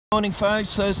Morning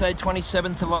folks, Thursday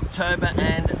 27th of October,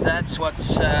 and that's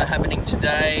what's happening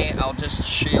today. I'll just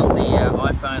shield the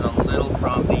iPhone a little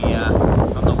from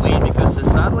the wind because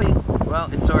there's suddenly, well,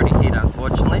 it's already hit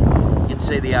unfortunately. You can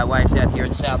see the waves out here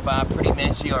in South Bar, pretty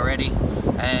messy already.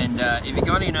 And if you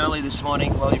got in early this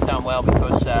morning, well, you've done well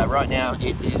because right now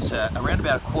it is around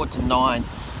about 8:45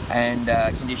 and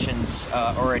conditions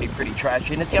are already pretty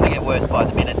trashy, and it's going to get worse by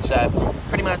the minute. So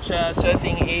pretty much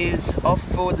surfing is off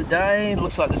for the day. It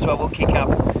looks like the swell will kick up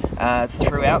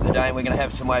throughout the day, and we're going to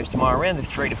have some waves tomorrow around the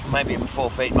 3 to maybe even 4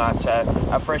 feet mark. So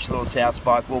a fresh little south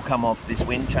spike will come off this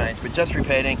wind change, but just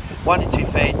repeating, 1 to 2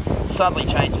 feet, southerly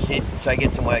changes hit, so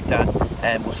get some work done,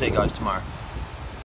 and we'll see you guys tomorrow.